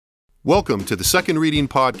Welcome to the Second Reading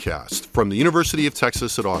Podcast from the University of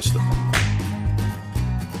Texas at Austin.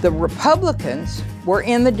 The Republicans were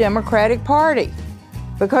in the Democratic Party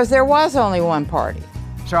because there was only one party.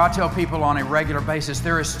 So I tell people on a regular basis,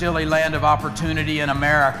 there is still a land of opportunity in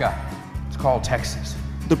America. It's called Texas.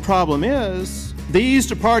 The problem is, these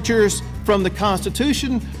departures from the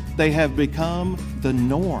Constitution, they have become the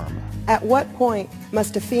norm. At what point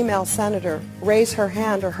must a female senator raise her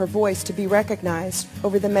hand or her voice to be recognized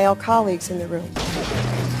over the male colleagues in the room?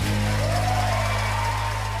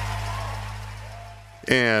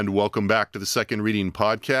 And welcome back to the Second Reading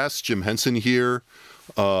Podcast. Jim Henson here.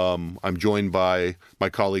 I'm joined by my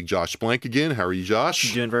colleague Josh Blank again. How are you, Josh?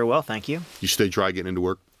 I'm doing very well, thank you. You stay dry getting into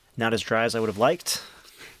work? Not as dry as I would have liked.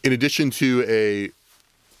 In addition to a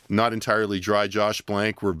not entirely dry Josh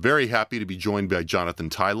Blank, we're very happy to be joined by Jonathan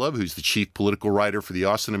Tilove, who's the chief political writer for the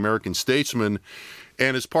Austin American-Statesman,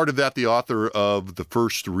 and as part of that, the author of the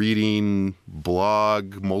First Reading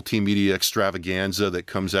blog multimedia extravaganza that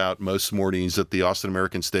comes out most mornings at the Austin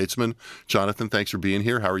American-Statesman. Jonathan, thanks for being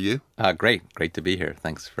here. How are you? Great to be here.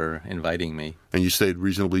 Thanks for inviting me. And you stayed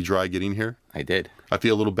reasonably dry getting here? I did. I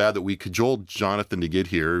feel a little bad that we cajoled Jonathan to get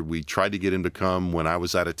here. We tried to get him to come when I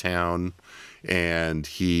was out of town, and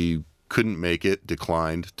he couldn't make it,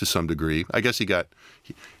 declined to some degree. I guess he got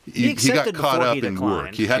caught up in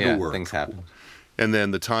work. He had to work. Things happen. And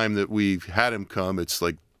then the time that we've had him come, it's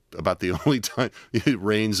like about the only time it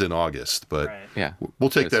rains in August. But Right. Yeah,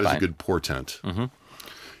 we'll take that fine. as a good portent. Mm-hmm.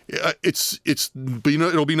 But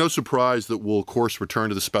it'll be no surprise that we'll of course return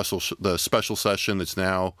to the special session that's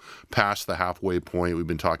now past the halfway point. We've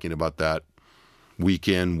been talking about that week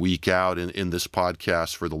in, week out in this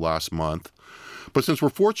podcast for the last month. But since we're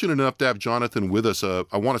fortunate enough to have Jonathan with us,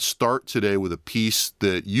 I want to start today with a piece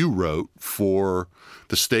that you wrote for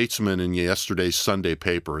the Statesman in yesterday's Sunday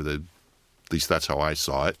paper. At least that's how I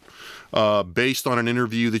saw it, based on an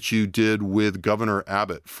interview that you did with Governor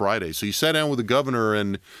Abbott Friday. So you sat down with the governor,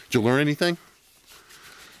 and did you learn anything?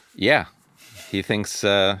 Yeah. He thinks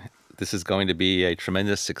this is going to be a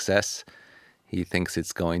tremendous success. He thinks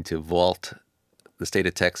it's going to vault the state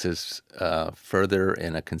of Texas further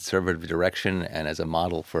in a conservative direction and as a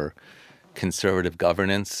model for conservative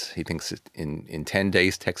governance. He thinks in 10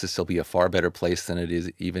 days, Texas will be a far better place than it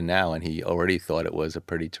is even now, and he already thought it was a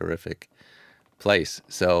pretty terrific place.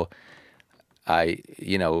 So if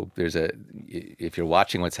you're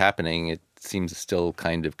watching what's happening, it seems still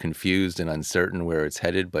kind of confused and uncertain where it's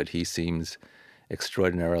headed, but he seems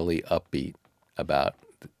extraordinarily upbeat about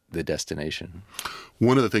the destination.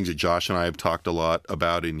 One of the things that Josh and I have talked a lot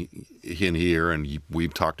about in here, and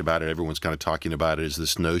we've talked about it, everyone's kind of talking about it, is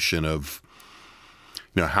this notion of,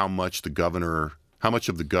 how much of the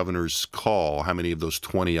governor's call, how many of those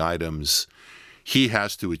 20 items he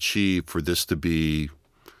has to achieve for this to be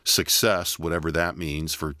success, whatever that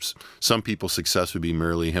means. For some people, success would be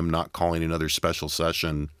merely him not calling another special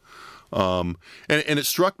session. And it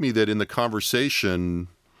struck me that in the conversation,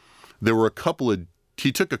 there were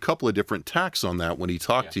he took a couple of different tacks on that when he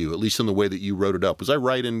talked to you, at least in the way that you wrote it up. Was I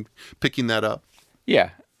right in picking that up? Yeah.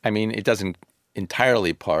 I mean, it doesn't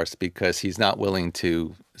entirely parse because he's not willing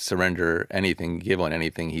to surrender anything, give on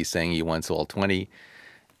anything. He's saying he wants all 20,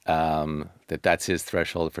 that's his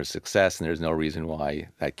threshold for success, and there's no reason why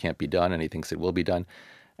that can't be done, and he thinks it will be done.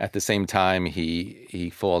 At the same time,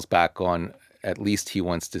 he falls back on at least he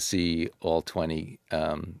wants to see all 20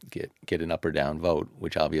 get an up or down vote,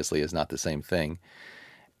 which obviously is not the same thing.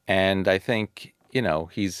 And I think,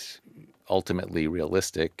 he's ultimately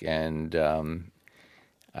realistic, and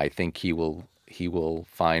I think he will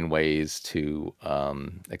find ways to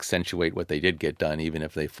accentuate what they did get done, even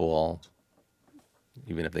if they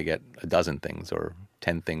get a dozen things or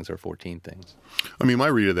 10 things or 14 things. I mean, my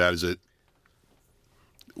read of that is that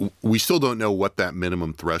we still don't know what that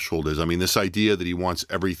minimum threshold is. I mean, this idea that he wants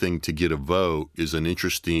everything to get a vote is an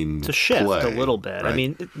interesting It's a shift play, a little bit. right? I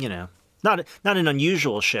mean, not an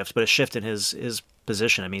unusual shift, but a shift in his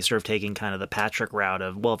position. I mean, sort of taking kind of the Patrick route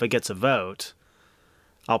of, well, if it gets a vote,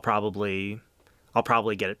 I'll probably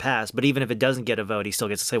get it passed. But even if it doesn't get a vote, he still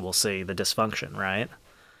gets to say, we'll see the dysfunction, right?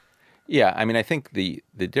 Yeah, I mean, I think the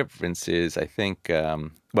difference is, I think,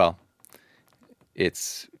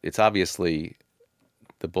 it's obviously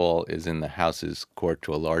the ball is in the House's court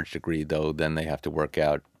to a large degree, though then they have to work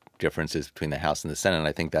out differences between the House and the Senate. And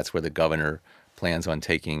I think that's where the governor plans on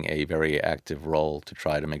taking a very active role to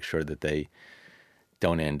try to make sure that they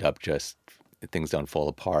don't end up things don't fall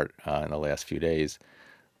apart in the last few days.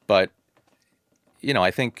 But,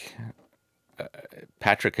 I think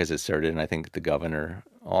Patrick has asserted, and I think the governor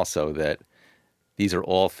also, that these are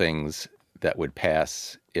all things that would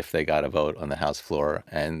pass if they got a vote on the House floor,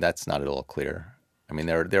 and that's not at all clear. I mean,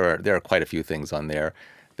 there are quite a few things on there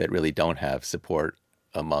that really don't have support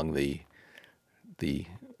among the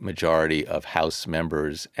majority of House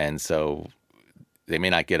members, and so they may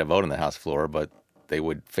not get a vote on the House floor, but they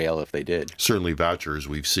would fail if they did. Certainly, vouchers.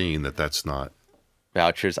 We've seen that's not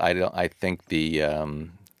vouchers. I think I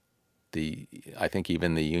think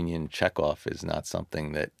even the union checkoff is not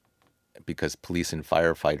something that, because police and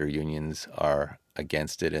firefighter unions are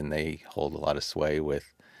against it, and they hold a lot of sway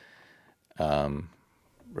with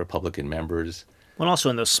Republican members. Well, also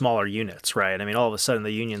in those smaller units, right? I mean, all of a sudden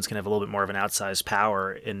the unions can have a little bit more of an outsized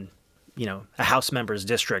power in, a House member's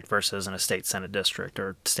district versus in a state Senate district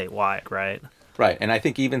or statewide, right? Right, and I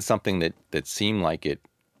think even something that seemed like it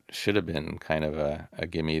should have been kind of a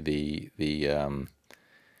gimme, the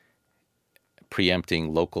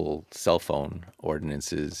preempting local cell phone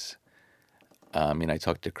ordinances. I mean, I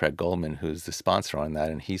talked to Craig Goldman, who's the sponsor on that,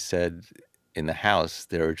 and he said in the House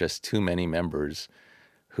there are just too many members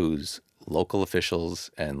whose local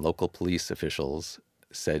officials and local police officials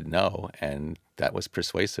said no, and that was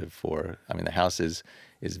persuasive for. I mean, the House is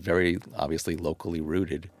very obviously locally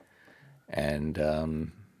rooted,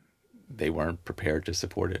 and they weren't prepared to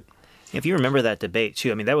support it. If you remember that debate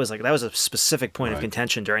too, I mean, that was a specific point Right. of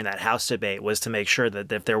contention during that House debate, was to make sure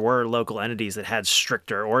that if there were local entities that had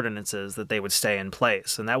stricter ordinances, that they would stay in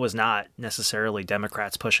place. And that was not necessarily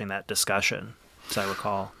Democrats pushing that discussion, as I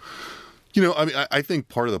recall. I mean, I think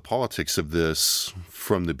part of the politics of this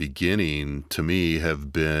from the beginning, to me,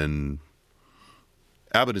 have been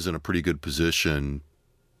Abbott is in a pretty good position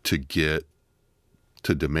to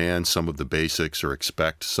demand some of the basics or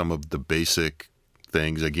expect some of the basic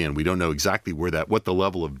things. Again, we don't know exactly what the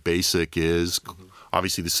level of basic is. Mm-hmm.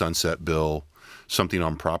 Obviously, the Sunset Bill, something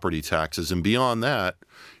on property taxes, and beyond that,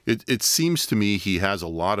 it seems to me he has a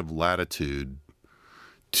lot of latitude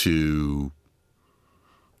to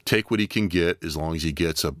take what he can get as long as he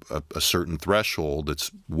gets a certain threshold that's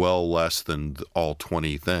well less than all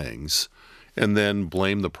 20 things, and then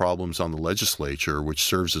blame the problems on the legislature, which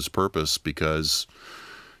serves his purpose because,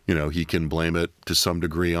 he can blame it to some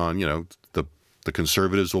degree on, the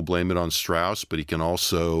conservatives will blame it on Strauss, but he can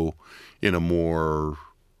also, in a more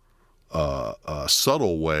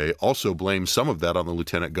subtle way, also blame some of that on the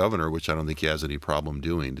lieutenant governor, which I don't think he has any problem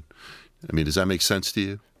doing. I mean, does that make sense to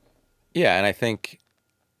you? Yeah, and I think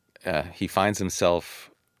he finds himself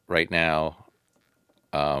right now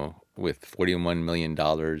with $41 million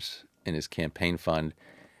in his campaign fund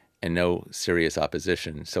and no serious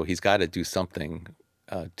opposition. So he's got to do something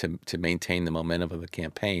to maintain the momentum of the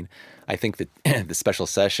campaign. I think that the special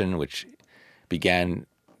session, which began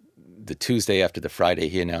the Tuesday after the Friday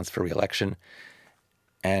he announced for re-election,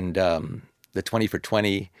 and the 20 for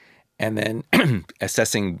 20, and then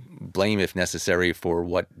assessing blame if necessary for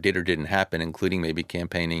what did or didn't happen, including maybe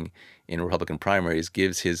campaigning in Republican primaries,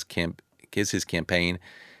 gives his campaign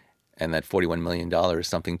and that $41 million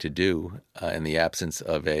something to do in the absence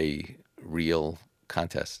of a real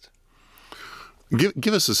contest.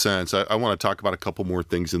 Give us a sense. I want to talk about a couple more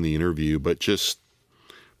things in the interview, but just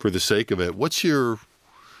for the sake of it, what's your,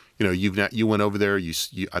 you went over there.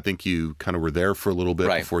 I think you kind of were there for a little bit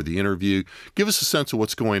Right. before the interview. Give us a sense of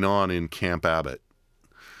what's going on in Camp Abbott.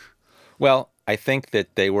 Well, I think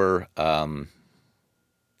that they were. I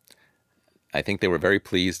think they were very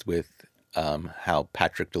pleased with how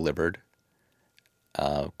Patrick delivered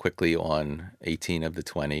quickly on 18 of the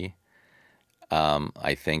 20.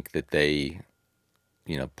 I think that they,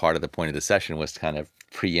 part of the point of the session was to kind of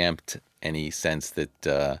preempt any sense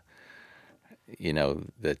that,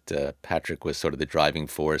 Patrick was sort of the driving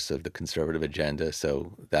force of the conservative agenda.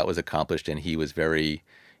 So that was accomplished, and he was very,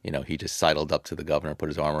 he just sidled up to the governor, put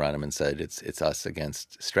his arm around him, and said, "It's us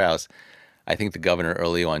against Strauss." I think the governor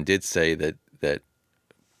early on did say that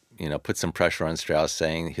put some pressure on Strauss,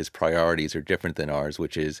 saying his priorities are different than ours,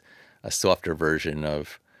 which is a softer version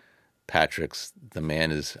of Patrick's "the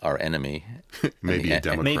man is our enemy." Maybe a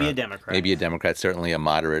Democrat. Maybe a Democrat. Certainly a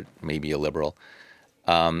moderate, maybe a liberal.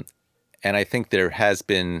 And I think there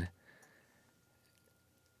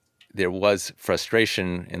was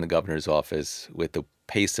frustration in the governor's office with the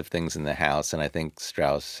pace of things in the House, and I think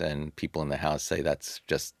Strauss and people in the House say that's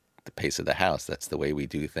just the pace of the House. That's the way we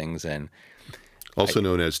do things, and Also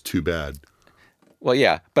known as too bad. well,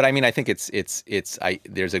 yeah. But I mean, I think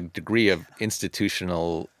there's a degree of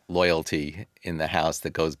institutional loyalty in the House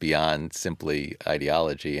that goes beyond simply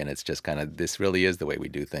ideology, and it's just kind of, this really is the way we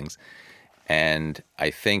do things. And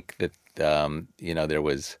I think that there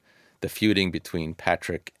was the feuding between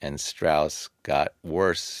Patrick and Strauss got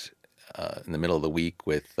worse in the middle of the week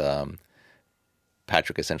with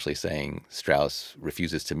Patrick essentially saying Strauss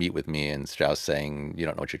refuses to meet with me, and Strauss saying, you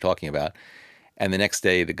don't know what you're talking about. And the next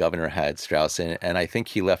day, the governor had Strauss in, and I think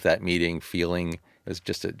he left that meeting feeling, it was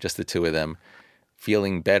just the two of them,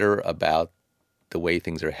 feeling better about the way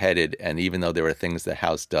things are headed. And even though there are things the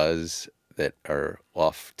House does that are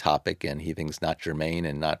off topic and he thinks not germane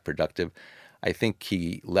and not productive, I think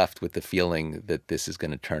he left with the feeling that this is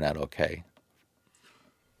going to turn out okay.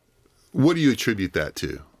 What do you attribute that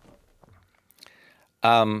to?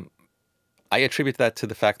 I attribute that to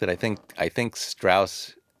the fact that I think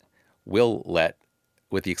Strauss will let,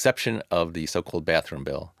 with the exception of the so-called bathroom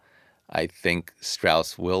bill, I think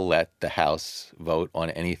Strauss will let the House vote on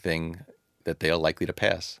anything that they are likely to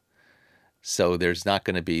pass. So there's not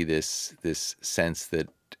going to be this sense that,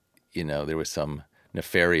 there was some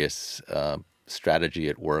nefarious strategy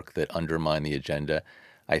at work that undermined the agenda.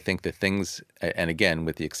 I think the things, and again,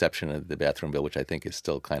 with the exception of the bathroom bill, which I think is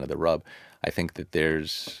still kind of the rub, I think that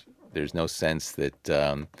there's no sense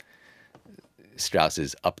that Strauss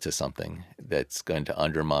is up to something that's going to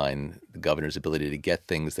undermine the governor's ability to get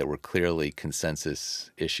things that were clearly consensus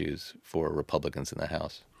issues for Republicans in the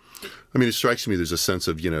House. I mean, it strikes me there's a sense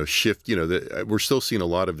of, shift, that we're still seeing a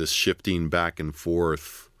lot of this shifting back and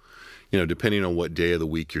forth, depending on what day of the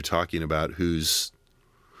week you're talking about, who's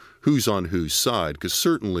on whose side. Because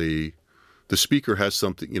certainly the speaker has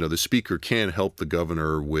something, the speaker can help the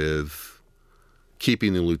governor with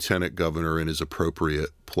keeping the lieutenant governor in his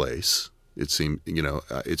appropriate place. It seems,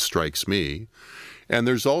 it strikes me. And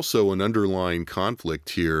there's also an underlying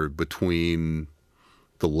conflict here between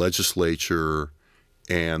the legislature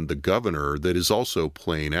and the governor that is also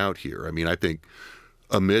playing out here. I mean, I think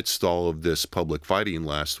amidst all of this public fighting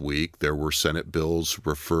last week, there were Senate bills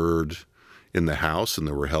referred in the House and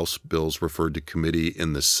there were House bills referred to committee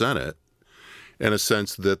in the Senate, and a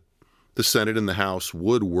sense that the Senate and the House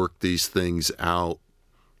would work these things out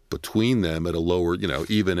between them at a lower,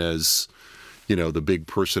 even as, the big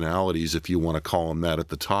personalities, if you want to call them that at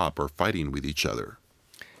the top, are fighting with each other.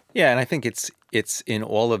 Yeah, and I think it's in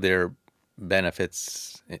all of their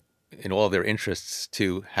benefits, in all of their interests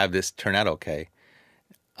to have this turn out okay.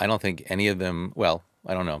 I don't think any of them, well,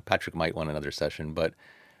 I don't know, Patrick might want another session, but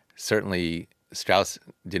certainly Strauss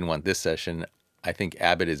didn't want this session. I think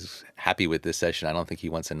Abbott is happy with this session. I don't think he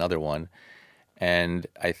wants another one. And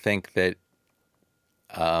I think that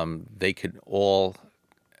they could all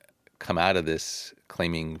come out of this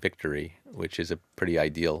claiming victory, which is a pretty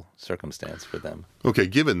ideal circumstance for them. Okay,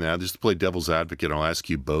 given that, just to play devil's advocate, I'll ask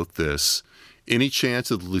you both this. Any chance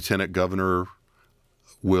that the lieutenant governor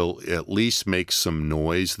will at least make some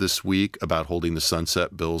noise this week about holding the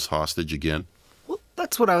sunset bills hostage again? Well,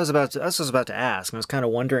 that's what I was about to ask. I was kind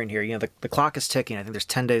of wondering here, the clock is ticking. I think there's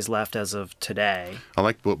 10 days left as of today. I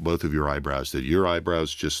like what both of your eyebrows did. Your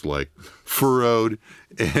eyebrows just furrowed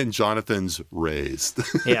and Jonathan's raised.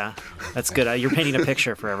 Yeah, that's good. You're painting a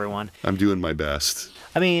picture for everyone. I'm doing my best.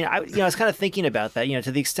 I mean, I was kind of thinking about that,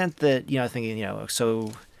 to the extent that, thinking,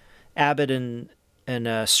 so Abbott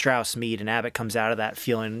and Strauss meet, and Abbott comes out of that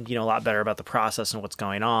feeling, a lot better about the process and what's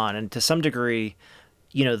going on. And to some degree,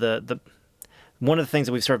 the one of the things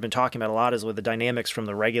that we've sort of been talking about a lot is with the dynamics from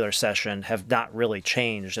the regular session have not really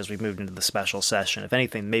changed as we've moved into the special session. If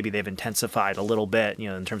anything, maybe they've intensified a little bit,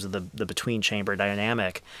 in terms of the between chamber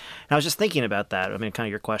dynamic. And I was just thinking about that. I mean, kind of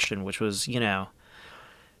your question, which was, to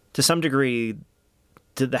some degree,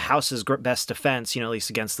 the House's best defense, at least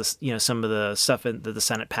against this, some of the stuff that the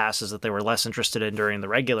Senate passes that they were less interested in during the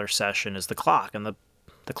regular session is the clock. And the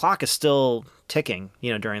clock is still ticking,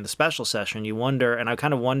 during the special session. You wonder, and I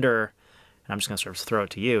kind of wonder, and I'm just going to sort of throw it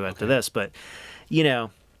to you after this, but, to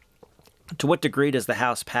what degree does the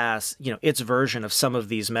House pass, its version of some of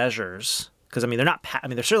these measures? Because,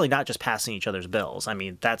 they're certainly not just passing each other's bills. I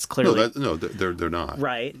mean, that's clearly... They're not.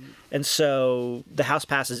 Right. And so the House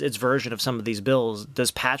passes its version of some of these bills. Does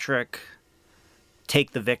Patrick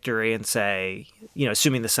take the victory and say,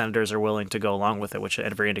 assuming the senators are willing to go along with it, which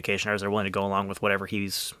every indication is they're willing to go along with whatever he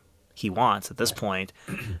wants at this point,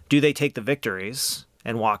 do they take the victories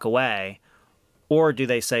and walk away? Or do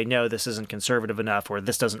they say, no, this isn't conservative enough, or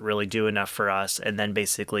this doesn't really do enough for us, and then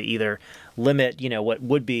basically either limit, what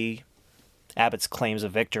would be Abbott's claims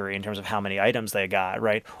of victory in terms of how many items they got,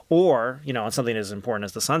 right? Or, on something as important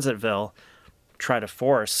as the Sunset Bill, try to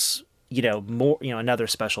force, more, another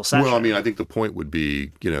special session. Well, I think the point would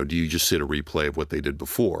be, do you just sit a replay of what they did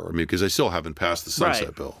before? Because they still haven't passed the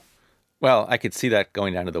Sunset Bill. Well, I could see that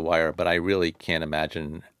going down to the wire, but I really can't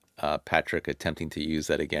imagine Patrick attempting to use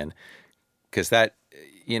that again. Because that,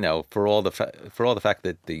 for all the fact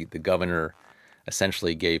that the governor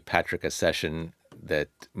essentially gave Patrick a session that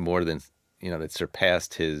more than that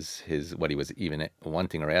surpassed his what he was even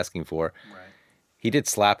wanting or asking for. Right. He did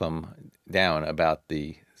slap him down about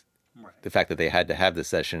the fact that they had to have the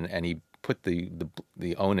session, and he put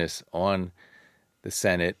the onus on the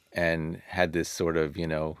Senate and had this sort of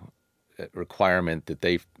requirement that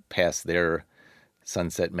they pass their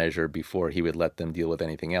sunset measure before he would let them deal with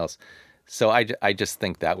anything else. So I just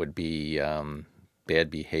think that would be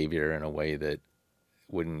bad behavior in a way that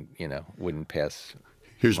wouldn't pass.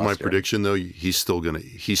 Here's muster. My prediction, though.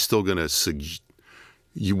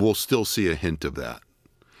 You will still see a hint of that.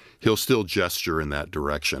 He'll still gesture in that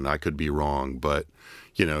direction. I could be wrong, but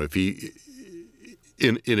if he,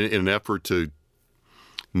 in an effort to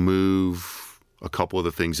move a couple of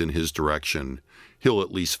the things in his direction, he'll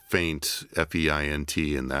at least feint FEINT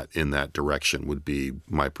in that direction. Would be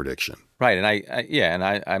my prediction. Right, and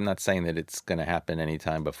I'm not saying that it's going to happen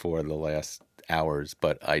anytime before the last hours,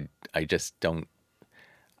 but I just don't.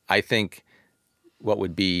 I think what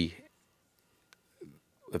the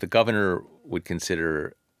governor would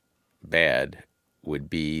consider bad would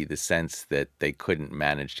be the sense that they couldn't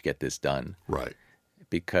manage to get this done. Right.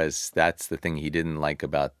 Because that's the thing he didn't like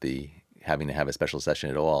about the having to have a special session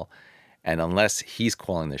at all. And unless he's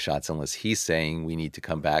calling the shots, unless he's saying we need to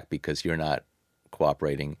come back because you're not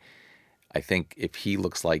cooperating, I think if he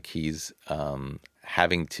looks like he's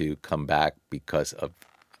having to come back because of,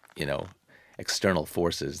 external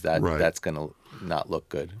forces, that's going to not look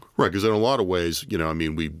good. Right, because in a lot of ways,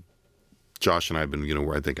 Josh and I have been,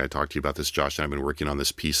 where I think I talked to you about this, Josh and I have been working on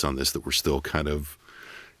this piece on this that we're still kind of,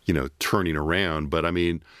 turning around. But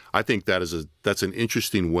I think that's an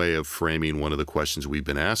interesting way of framing one of the questions we've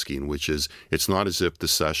been asking, which is it's not as if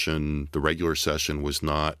the regular session was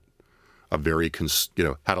not a very,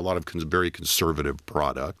 had a lot of very conservative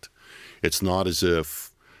product. It's not as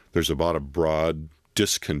if there's a lot of broad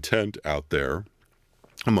discontent out there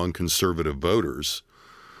among conservative voters.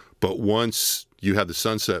 But once you had the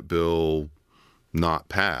sunset bill not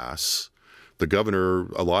pass, the governor,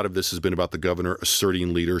 a lot of this has been about the governor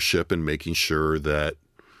asserting leadership and making sure that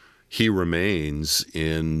he remains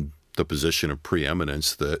in the position of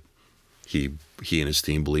preeminence that he and his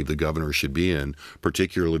team believe the governor should be in,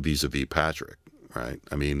 particularly vis-a-vis Patrick, right?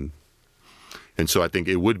 And so I think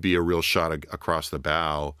it would be a real shot across the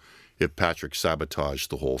bow if Patrick sabotaged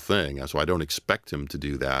the whole thing. So I don't expect him to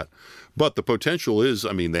do that. But the potential is,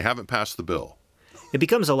 they haven't passed the bill. It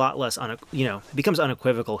becomes a lot less, it becomes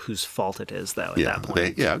unequivocal whose fault it is, though, at that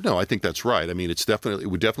point. I think that's right. It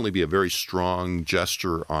would definitely be a very strong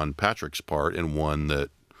gesture on Patrick's part, and one that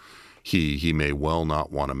he may well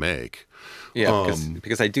not want to make. Yeah,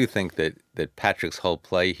 because I do think that Patrick's whole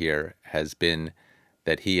play here has been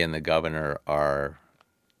that he and the governor are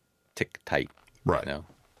tick tight. Right.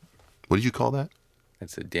 What did you call that?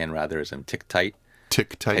 It's a Dan Ratherism. Tick tight.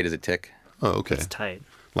 Tick tight? Tight as a tick. Oh, okay. It's tight.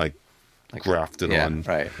 Like grafted on.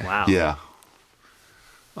 Right. Wow. Yeah.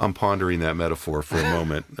 I'm pondering that metaphor for a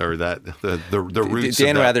moment, or that the roots.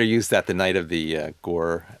 Dan Rather used that the night of the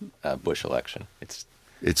Gore Bush election. It's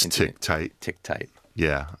tick tight. Tick tight.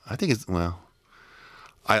 Yeah, I think it's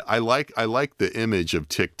I like the image of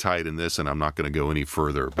tick tight in this, and I'm not going to go any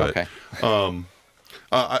further. But okay.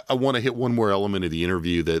 I want to hit one more element of the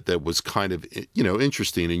interview that was kind of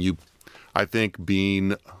interesting, and I think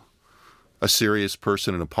being a serious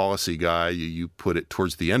person and a policy guy, you put it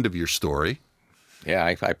towards the end of your story. Yeah,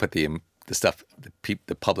 I put the stuff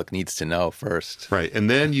the public needs to know first. Right, and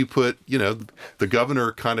then you put the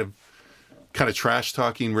governor kind of trash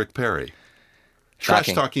talking Rick Perry.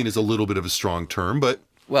 Trash talking is a little bit of a strong term, but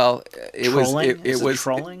it was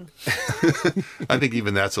trolling. I think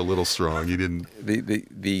even that's a little strong. You didn't.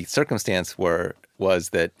 The circumstance was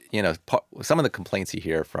that some of the complaints you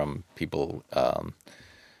hear from people,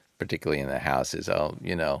 particularly in the House, is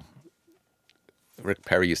Rick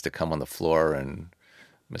Perry used to come on the floor and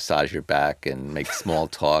massage your back and make small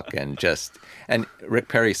talk and Rick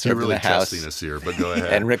Perry served You're really in the House. testing us here, but go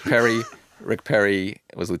ahead. And Rick Perry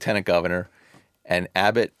was lieutenant governor, and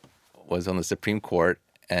Abbott was on the Supreme Court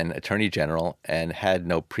and Attorney General and had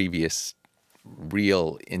no previous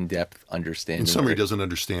real in-depth understanding. And somebody doesn't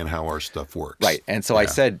understand how our stuff works. Right. And so I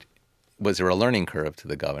said, was there a learning curve to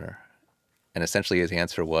the governor? And essentially his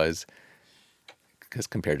answer was, because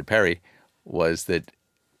compared to Perry, was that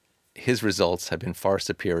his results have been far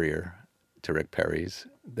superior to Rick Perry's,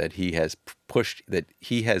 that he has pushed, that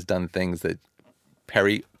he has done things that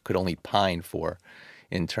Perry could only pine for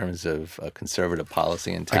in terms of conservative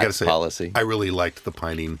policy and tax policy. I really liked the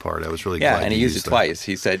pining part. I was really glad and he used it that. twice.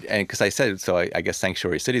 He said, and because I said, so I guess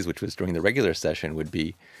sanctuary cities, which was during the regular session, would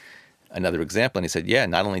be another example. And he said,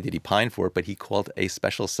 not only did he pine for it, but he called a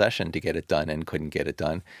special session to get it done and couldn't get it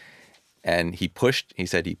done. And he pushed, he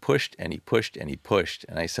said he pushed and he pushed and he pushed.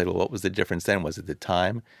 And I said, well, what was the difference then? Was it the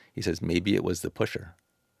time? He says, maybe it was the pusher.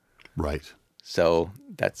 Right. So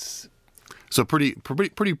that's... So pretty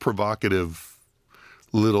provocative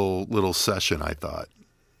little session, I thought.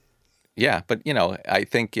 Yeah, but, I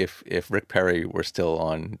think if Rick Perry were still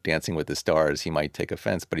on Dancing with the Stars, he might take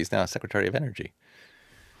offense, but he's now Secretary of Energy.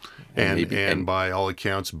 And by all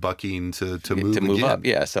accounts, bucking to move again. Up.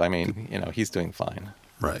 Yeah, so, he's doing fine.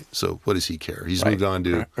 Right. So what does he care? He's moved on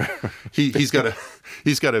to he's got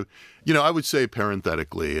a I would say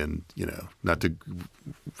parenthetically, and I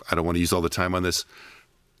don't want to use all the time on this.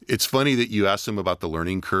 It's funny that you asked him about the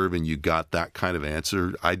learning curve and you got that kind of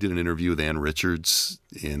answer. I did an interview with Ann Richards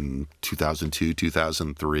in 2002,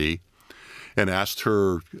 2003 and asked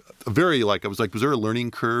her I was like, was there a learning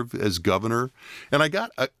curve as governor? And I got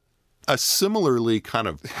a similarly kind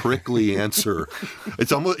of prickly answer.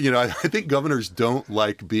 It's almost, I think governors don't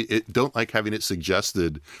like having it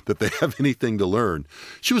suggested that they have anything to learn.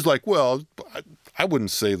 She was like, well, I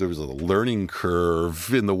wouldn't say there was a learning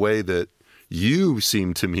curve in the way that you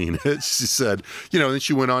seem to mean it. She said, and then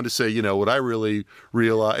she went on to say, what I really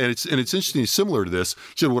realized, and it's interesting, similar to this.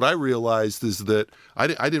 She said, what I realized is that I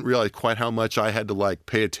didn't realize quite how much I had to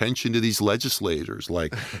pay attention to these legislators.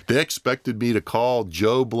 They expected me to call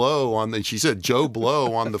Joe Blow she said Joe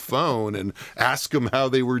Blow on the phone and ask him how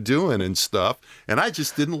they were doing and stuff. And I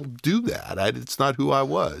just didn't do that. It's not who I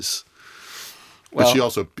was. But she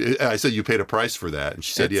also, I said, you paid a price for that. And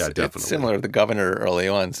she said, yeah, definitely. It's similar. The governor early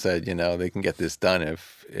on said, they can get this done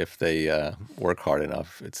if they work hard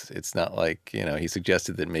enough. It's not like, he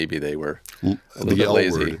suggested that maybe they were a little bit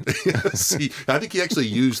lazy. See, I think he actually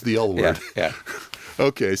used the L word. Yeah.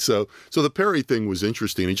 Okay, so the Perry thing was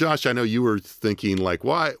interesting. And Josh, I know you were thinking,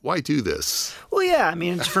 why do this? Well, yeah,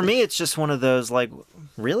 for me, it's just one of those,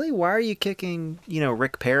 really? Why are you kicking,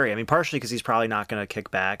 Rick Perry? Partially because he's probably not going to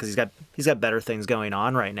kick back because he's got better things going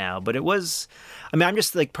on right now. But it was, I'm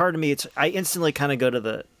just part of me, I instantly kind of go to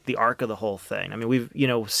the arc of the whole thing. We've,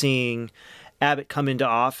 seeing Abbott come into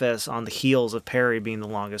office on the heels of Perry being the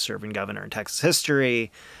longest serving governor in Texas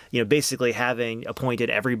history, basically having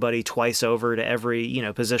appointed everybody twice over to every,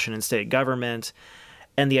 position in state government.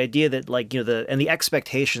 And the idea that and the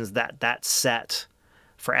expectations that set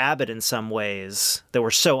for Abbott in some ways that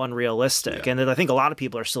were so unrealistic. Yeah. And that I think a lot of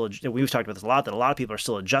people are still, we've talked about this a lot, that a lot of people are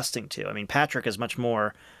still adjusting to. Patrick is much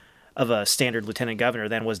more of a standard lieutenant governor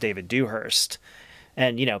than was David Dewhurst.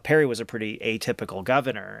 And, Perry was a pretty atypical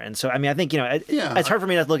governor. And so, I think, it's hard for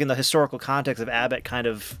me to look in the historical context of Abbott kind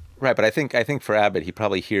of. Right. But I think for Abbott, he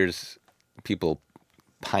probably hears people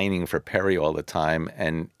pining for Perry all the time.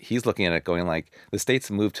 And he's looking at it going the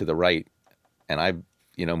state's moved to the right and I've,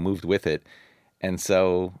 moved with it. And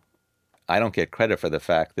so I don't get credit for the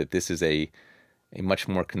fact that this is a much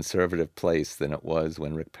more conservative place than it was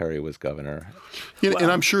when Rick Perry was governor. Yeah,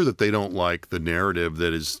 and I'm sure that they don't like the narrative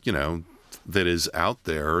that is, that is out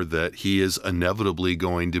there that he is inevitably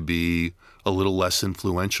going to be a little less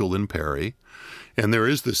influential than Perry. And there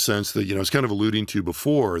is this sense that, it's kind of alluding to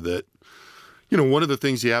before that, one of the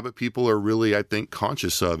things the Abbott people are really, I think,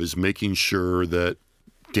 conscious of is making sure that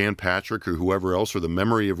Dan Patrick or whoever else or the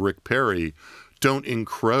memory of Rick Perry don't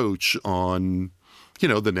encroach on,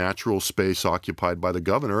 the natural space occupied by the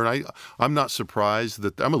governor. And I'm not surprised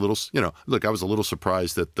that I was a little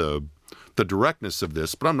surprised at the directness of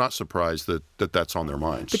this, but I'm not surprised that that's on their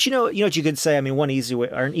minds. But what you could say, one easy way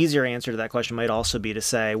or an easier answer to that question might also be to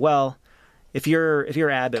say, well, if you're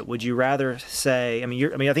Abbott, would you rather say,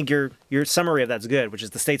 I think your summary of that's good, which is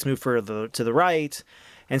the state's moved further to the right.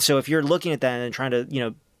 And so if you're looking at that and trying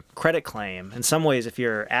to, credit claim, in some ways, if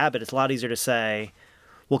you're Abbott, it's a lot easier to say,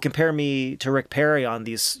 well, compare me to Rick Perry on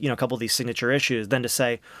these, a couple of these signature issues than to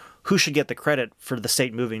say, who should get the credit for the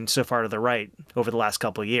state moving so far to the right over the last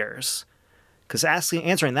couple of years? Because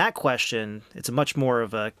answering that question, it's a much more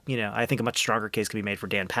of a, I think a much stronger case can be made for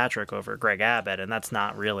Dan Patrick over Greg Abbott, and that's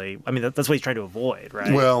not really, that's what he's trying to avoid,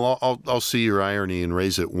 right? Well, I'll see your irony and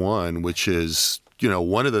raise it one, which is,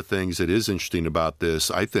 one of the things that is interesting about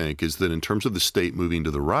this, I think, is that in terms of the state moving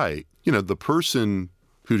to the right, the person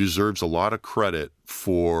who deserves a lot of credit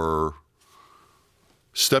for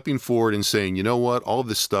stepping forward and saying, you know what, all of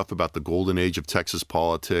this stuff about the golden age of Texas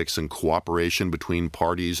politics and cooperation between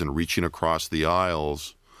parties and reaching across the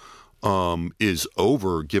aisles is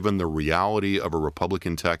over, given the reality of a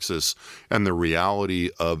Republican Texas and the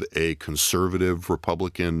reality of a conservative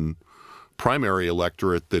Republican primary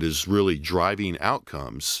electorate that is really driving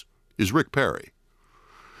outcomes, is Rick Perry.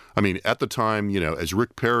 At the time, as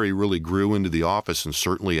Rick Perry really grew into the office, and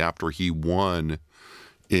certainly after he won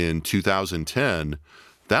in 2010,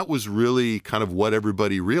 that was really kind of what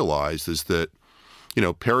everybody realized, is that,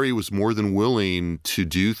 Perry was more than willing to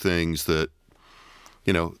do things that,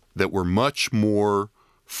 that were much more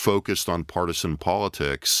focused on partisan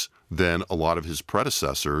politics than a lot of his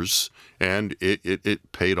predecessors, and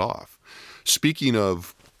it paid off. Speaking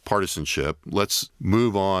of partisanship, let's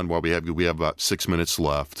move on while we have about 6 minutes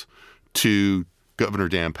left to Governor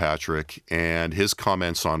Dan Patrick and his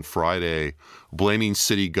comments on Friday, blaming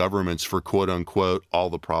city governments for quote unquote all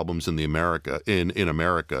the problems in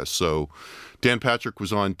America. So Dan Patrick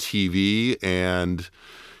was on TV and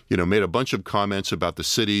made a bunch of comments about the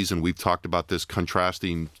cities, and we've talked about this,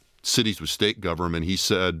 contrasting cities with state government. He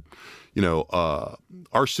said,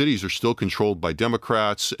 our cities are still controlled by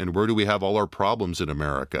Democrats, and where do we have all our problems in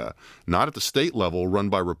America? Not at the state level run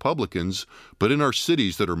by Republicans, but in our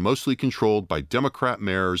cities that are mostly controlled by Democrat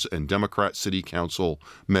mayors and Democrat city council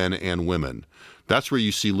men and women. That's where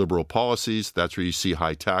you see liberal policies, that's where you see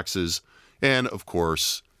high taxes, and of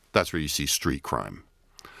course, that's where you see street crime.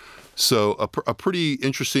 So a pretty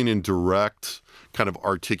interesting and direct kind of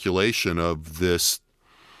articulation of this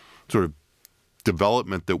sort of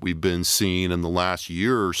development that we've been seeing in the last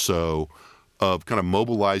year or so of kind of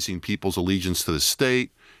mobilizing people's allegiance to the state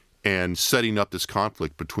and setting up this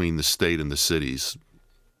conflict between the state and the cities.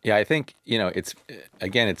 Yeah, I think,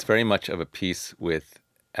 it's very much of a piece with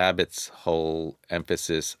Abbott's whole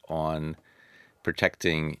emphasis on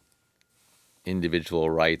protecting individual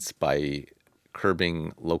rights by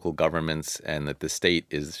curbing local governments, and that the state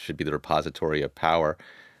should be the repository of power.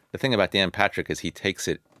 The thing about Dan Patrick is he takes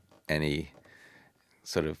it and he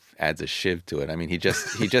sort of adds a shiv to it. I mean, he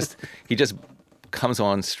just comes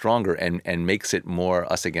on stronger and makes it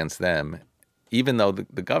more us against them, even though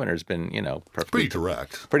the governor's been, pretty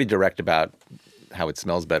direct about how it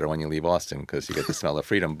smells better when you leave Austin because you get the smell of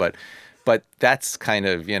freedom. But that's kind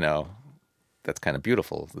of, that's kind of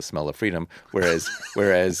beautiful, the smell of freedom.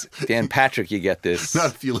 Whereas Dan Patrick, you get this.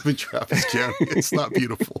 Not if you live in Travis County. It's not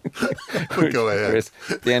beautiful. But go ahead. Whereas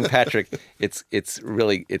Dan Patrick, it's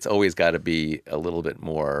always got to be a little bit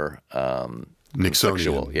more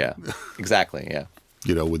Nixonian. Yeah, exactly. Yeah.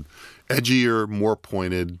 With edgier, more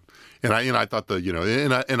pointed, and I thought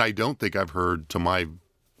and I don't think I've heard, to my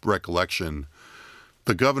recollection,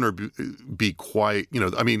 the governor be quite.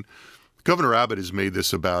 Governor Abbott has made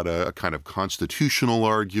this about a kind of constitutional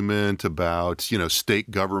argument about,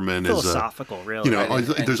 state government is philosophical, really.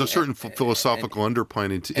 There's a certain philosophical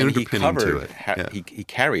underpinning to it. He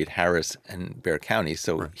carried Harris and Bexar County,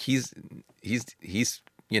 so right. he's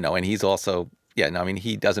and he's also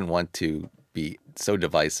he doesn't want to be so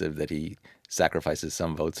divisive that he sacrifices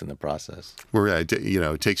some votes in the process. Well,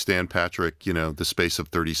 it takes Dan Patrick, the space of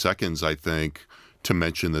 30 seconds, I think, to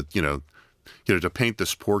mention that, to paint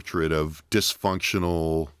this portrait of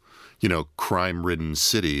dysfunctional, crime-ridden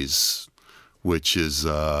cities, which is,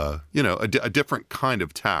 a different kind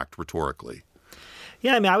of tact rhetorically.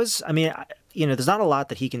 Yeah, there's not a lot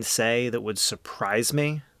that he can say that would surprise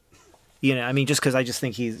me. Just because I just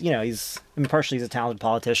think partially he's a talented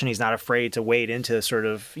politician. He's not afraid to wade into sort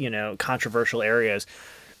of, controversial areas.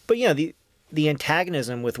 But, the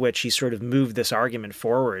antagonism with which he sort of moved this argument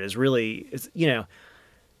forward is really, it's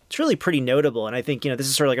really pretty notable. And I think, this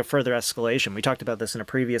is sort of like a further escalation. We talked about this in a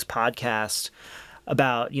previous podcast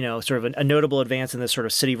about, sort of a notable advance in this sort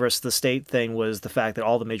of city versus the state thing was the fact that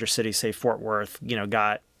all the major cities, say Fort Worth,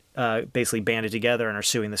 got basically banded together and are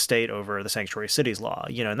suing the state over the sanctuary cities law,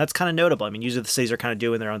 and that's kind of notable. Usually the cities are kind of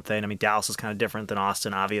doing their own thing. Dallas is kind of different than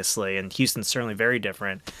Austin, obviously, and Houston's certainly very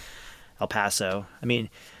different. El Paso.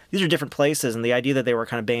 These are different places, and the idea that they were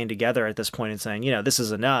kind of banding together at this point and saying, this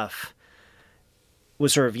is enough,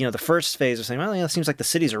 was sort of, the first phase of saying, well, it seems like the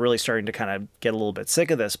cities are really starting to kind of get a little bit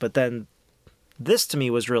sick of this. But then this to me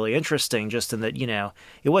was really interesting just in that,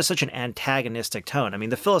 it was such an antagonistic tone.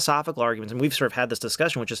 The philosophical arguments, and we've sort of had this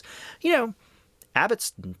discussion, which is,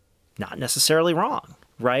 Abbott's not necessarily wrong,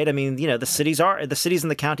 right? The cities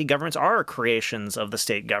and the county governments are creations of the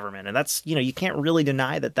state government. And that's, you can't really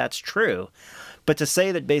deny that that's true. But to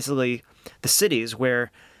say that basically the cities where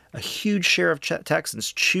a huge share of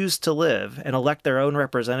Texans choose to live and elect their own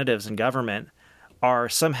representatives in government are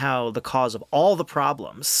somehow the cause of all the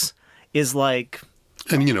problems is like...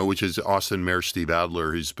 And, which is Austin Mayor Steve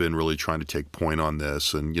Adler, who's been really trying to take point on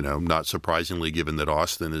this. And, not surprisingly, given that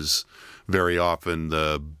Austin is very often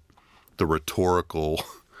the rhetorical,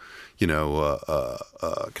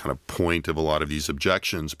 kind of point of a lot of these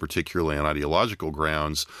objections, particularly on ideological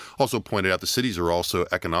grounds, also pointed out the cities are also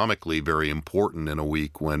economically very important in a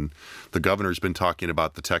week when the governor's been talking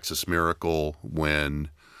about the Texas miracle when,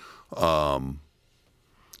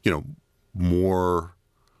 more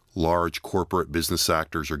large corporate business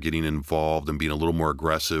actors are getting involved and being a little more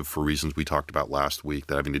aggressive for reasons we talked about last week,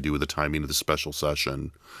 that having to do with the timing of the special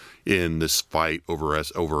session in this fight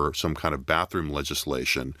over some kind of bathroom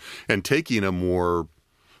legislation, and taking a more,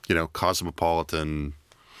 cosmopolitan,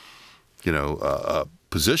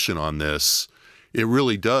 position on this. It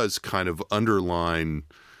really does kind of underline,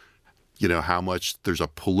 how much there's a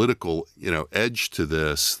political, edge to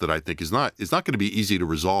this that I think is not going to be easy to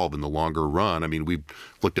resolve in the longer run. I mean, we've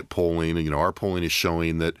looked at polling, and, our polling is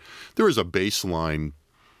showing that there is a baseline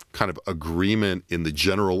kind of agreement in the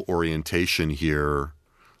general orientation here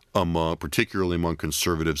particularly among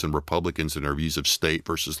conservatives and Republicans in their views of state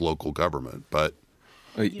versus local government. But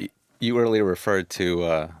you earlier referred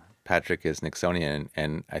to Patrick as Nixonian,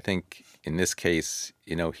 and I think in this case,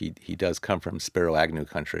 he does come from Spiro Agnew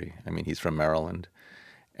country. I mean, he's from Maryland,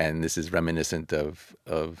 and this is reminiscent of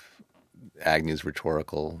Agnew's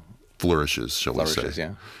rhetorical flourishes, shall we say?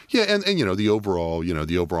 Yeah, yeah, and the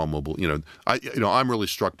overall mobile. I'm really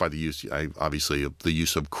struck by the use, obviously, of the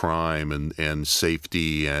use of crime and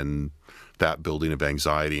safety and that building of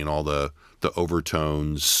anxiety and all the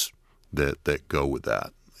overtones that go with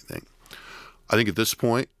that. I think at this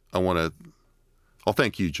point, I'll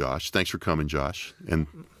thank you, Josh. Thanks for coming, Josh, and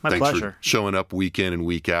My thanks pleasure. for showing up week in and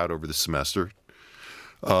week out over the semester.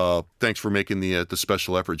 Thanks for making the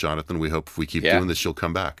special effort, Jonathan. We hope if we keep doing this, you'll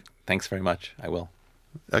come back. Thanks very much. I will.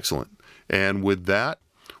 Excellent. And with that,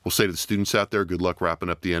 we'll say to the students out there, good luck wrapping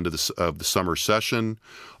up the end of the summer session.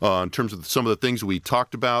 In terms of some of the things we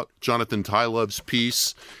talked about, Jonathan Tilove's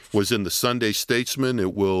piece was in the Sunday Statesman.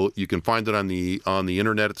 You can find it on the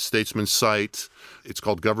internet at the Statesman site. It's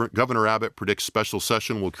called Governor Abbott Predicts Special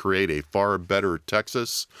Session Will Create a Far Better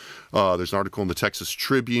Texas. There's an article in the Texas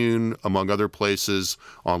Tribune, among other places,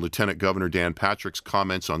 on Lieutenant Governor Dan Patrick's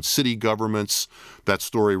comments on city governments. That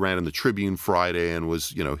story ran in the Tribune Friday and was,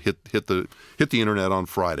 hit the internet on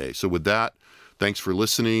Friday. So with that, thanks for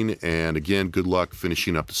listening, and again, good luck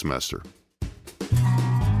finishing up the semester.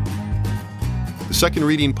 The Second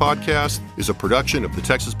Reading Podcast is a production of the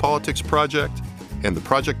Texas Politics Project and the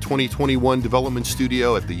Project 2021 Development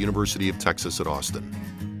Studio at the University of Texas at Austin.